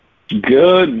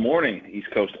Good morning, East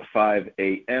Coast 5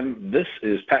 a.m. This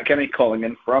is Pat Kenny calling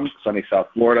in from sunny South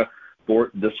Florida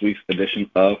for this week's edition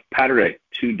of Patterday.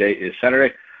 Today is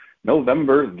Saturday,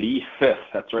 November the 5th.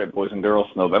 That's right, boys and girls,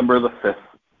 November the 5th.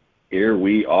 Here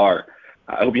we are.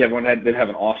 I hope everyone did have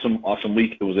an awesome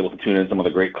week. I was able to tune in some of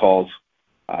the great calls.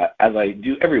 As I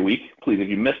do every week, please, if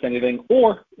you missed anything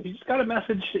or if you just got a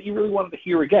message that you really wanted to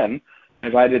hear again,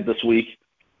 as I did this week,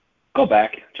 go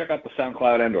back, check out the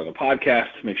SoundCloud and or the podcast.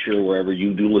 Make sure wherever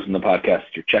you do listen to podcasts,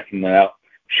 you're checking that out,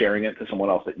 sharing it to someone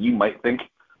else that you might think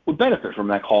would benefit from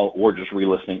that call or just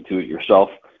re-listening to it yourself.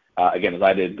 Again, as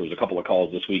I did, there was a couple of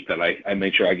calls this week that I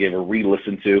made sure I gave a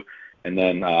re-listen to. And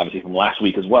then obviously from last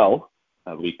week as well,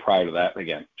 the week prior to that,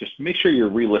 again, just make sure you're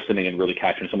re-listening and really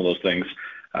catching some of those things.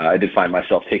 I did find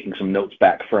myself taking some notes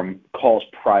back from calls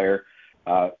prior,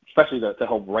 especially to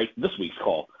help write this week's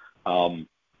call.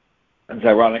 It's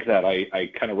ironic that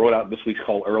I kind of wrote out this week's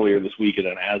call earlier this week, and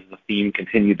then as the theme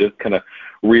continued to kind of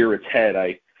rear its head,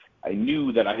 I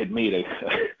knew that I had made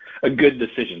a good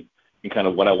decision in kind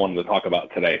of what I wanted to talk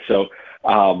about today. So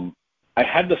I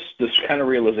had this kind of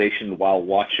realization while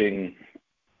watching,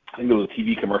 I think it was a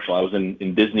TV commercial. I was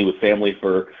in Disney with family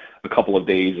for a couple of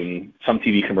days, and some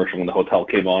TV commercial when the hotel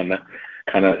came on that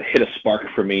kind of hit a spark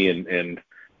for me and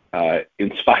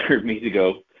inspired me to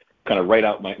go kind of write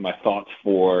out my thoughts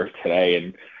for today.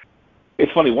 And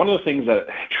it's funny, one of the things that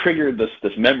triggered this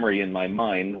memory in my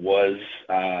mind was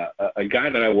a guy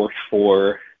that I worked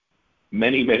for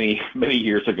many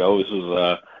years ago. This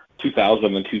was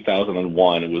 2000 and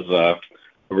 2001. It was a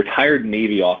retired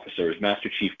Navy officer, his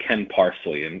Master Chief Ken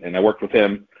Parsley, and I worked with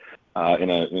him in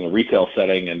a retail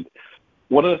setting. And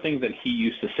one of the things that he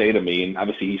used to say to me, and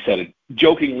obviously he said it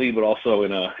jokingly, but also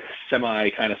in a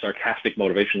semi kind of sarcastic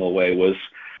motivational way, was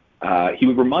he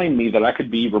would remind me that I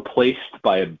could be replaced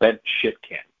by a bent shit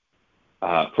can.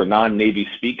 For non-Navy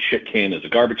speak, shit can is a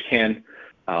garbage can.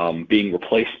 Being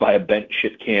replaced by a bent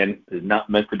shit can is not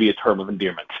meant to be a term of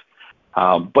endearment.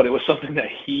 But it was something that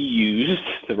he used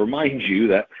to remind you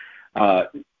that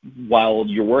while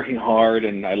you're working hard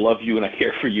and I love you and I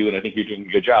care for you and I think you're doing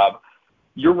a good job,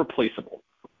 you're replaceable,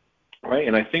 right?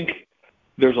 And I think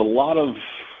there's a lot of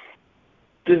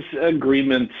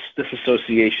disagreements,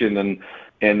 disassociation,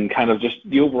 and kind of just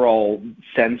the overall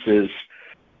sense is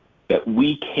that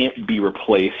we can't be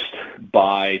replaced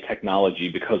by technology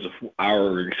because of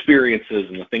our experiences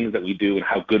and the things that we do and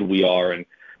how good we are,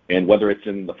 and whether it's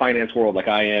in the finance world like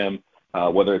I am,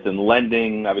 whether it's in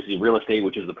lending, obviously real estate,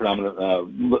 which is the predominant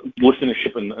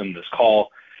listenership in this call.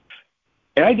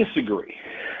 And I disagree.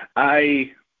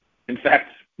 I, in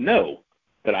fact, know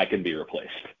that I can be replaced.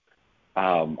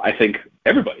 I think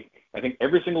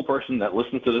every single person that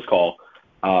listens to this call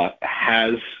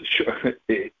is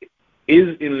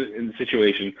in a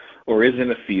situation or is in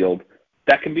a field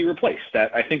that can be replaced.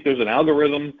 That I think there's an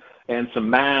algorithm and some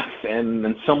math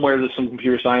and somewhere there's some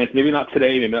computer science, maybe not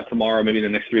today, maybe not tomorrow, maybe in the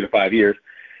next 3 to 5 years,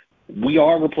 we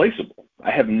are replaceable.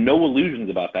 I have no illusions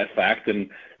about that fact, and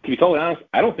to be totally honest,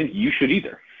 I don't think you should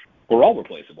either. We're all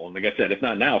replaceable, and like I said, if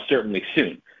not now, certainly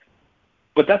soon.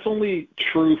 But that's only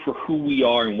true for who we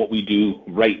are and what we do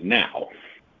right now.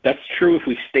 That's true if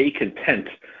we stay content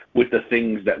with the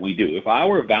things that we do. If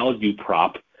our value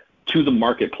prop to the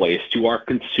marketplace, to our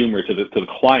consumer, to the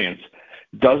clients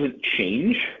doesn't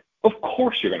change, of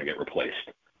course you're going to get replaced.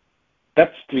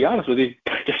 That's, to be honest with you,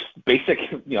 just basic,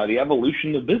 the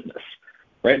evolution of business,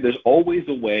 right? There's always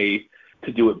a way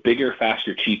to do it bigger,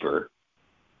 faster, cheaper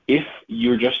if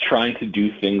you're just trying to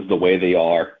do things the way they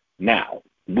are now.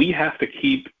 We have to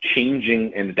keep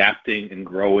changing and adapting and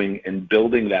growing and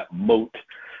building that moat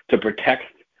to protect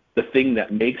the thing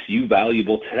that makes you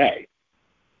valuable today.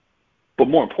 But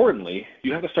more importantly,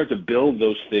 you have to start to build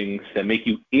those things that make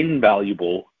you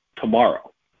invaluable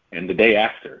tomorrow and the day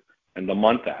after and the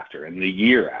month after and the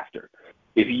year after.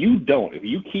 If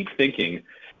you keep thinking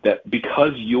that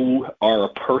because you are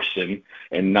a person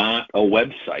and not a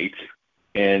website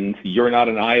and you're not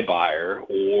an iBuyer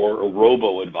or a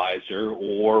robo-advisor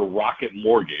or Rocket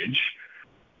Mortgage,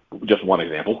 just one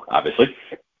example, obviously,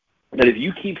 that if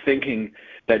you keep thinking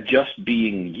that just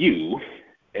being you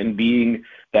and being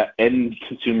that end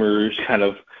consumers kind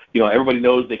of, everybody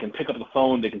knows they can pick up the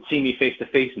phone, they can see me face to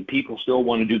face, and people still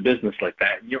want to do business like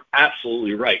that. And you're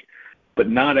absolutely right. But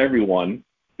not everyone,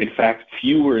 in fact,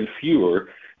 fewer and fewer,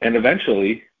 and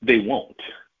eventually they won't.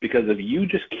 Because if you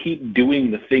just keep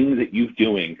doing the things that you're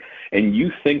doing and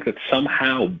you think that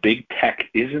somehow big tech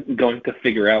isn't going to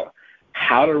figure out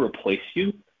how to replace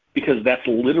you, because that's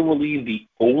literally the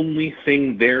only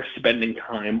thing they're spending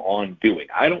time on doing.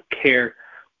 I don't care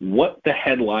what the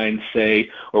headlines say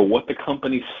or what the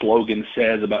company's slogan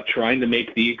says about trying to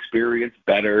make the experience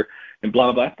better and blah,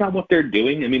 blah, blah. That's not what they're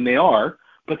doing. I mean, they are,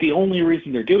 but the only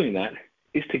reason they're doing that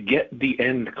is to get the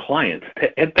end client,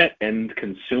 to get that end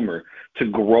consumer to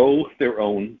grow their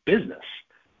own business.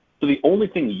 So the only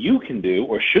thing you can do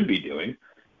or should be doing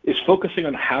is focusing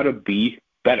on how to be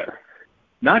better,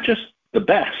 not just the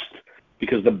best,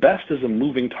 because the best is a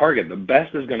moving target. The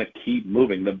best is going to keep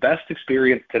moving. The best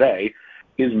experience today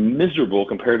is miserable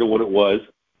compared to what it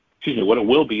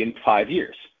will be in 5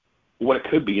 years, what it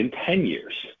could be in 10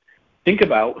 years. Think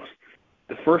about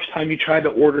the first time you tried to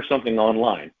order something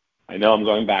online. I know I'm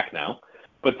going back now,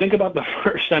 but think about the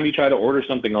first time you tried to order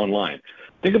something online.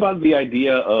 Think about the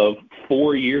idea of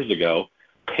 4 years ago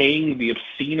paying the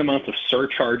obscene amounts of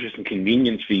surcharges and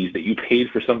convenience fees that you paid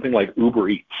for something like Uber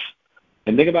Eats.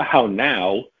 And think about how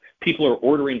now people are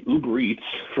ordering Uber Eats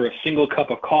for a single cup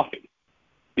of coffee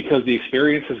because the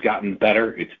experience has gotten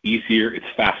better, it's easier, it's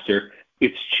faster,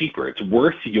 it's cheaper. It's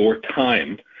worth your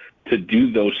time to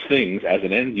do those things as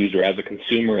an end user, as a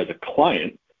consumer, as a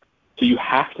client. So you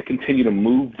have to continue to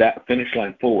move that finish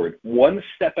line forward. One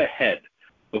step ahead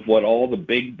of what all the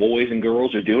big boys and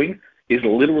girls are doing is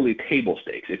literally table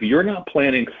stakes. If you're not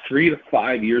planning 3 to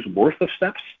 5 years worth of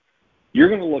steps, you're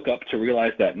going to look up to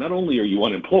realize that not only are you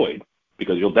unemployed,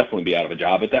 because you'll definitely be out of a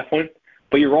job at that point,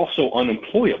 but you're also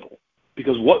unemployable,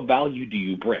 because what value do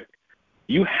you bring?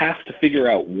 You have to figure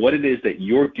out what it is that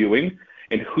you're doing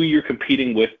and who you're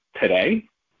competing with today,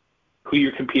 who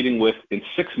you're competing with in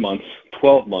 6 months,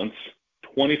 12 months,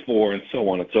 24, and so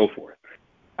on and so forth.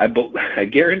 I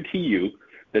guarantee you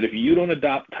that if you don't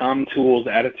adopt Tom Toole's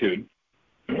attitude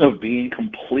of being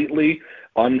completely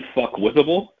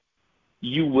unfuckwithable,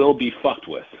 you will be fucked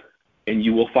with, and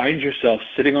you will find yourself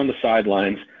sitting on the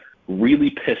sidelines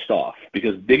really pissed off,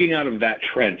 because digging out of that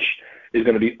trench is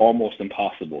going to be almost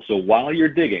impossible. So while you're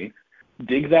digging,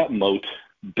 dig that moat,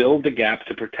 build the gap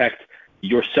to protect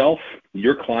yourself,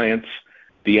 your clients,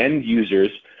 the end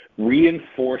users,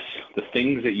 reinforce the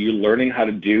things that you're learning how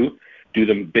to do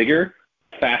them bigger,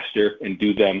 faster, and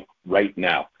do them right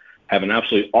now. Have an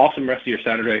absolutely awesome rest of your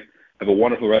Saturday. Have a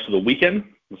wonderful rest of the weekend.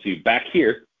 We'll see you back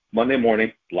here Monday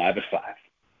morning, live at 5.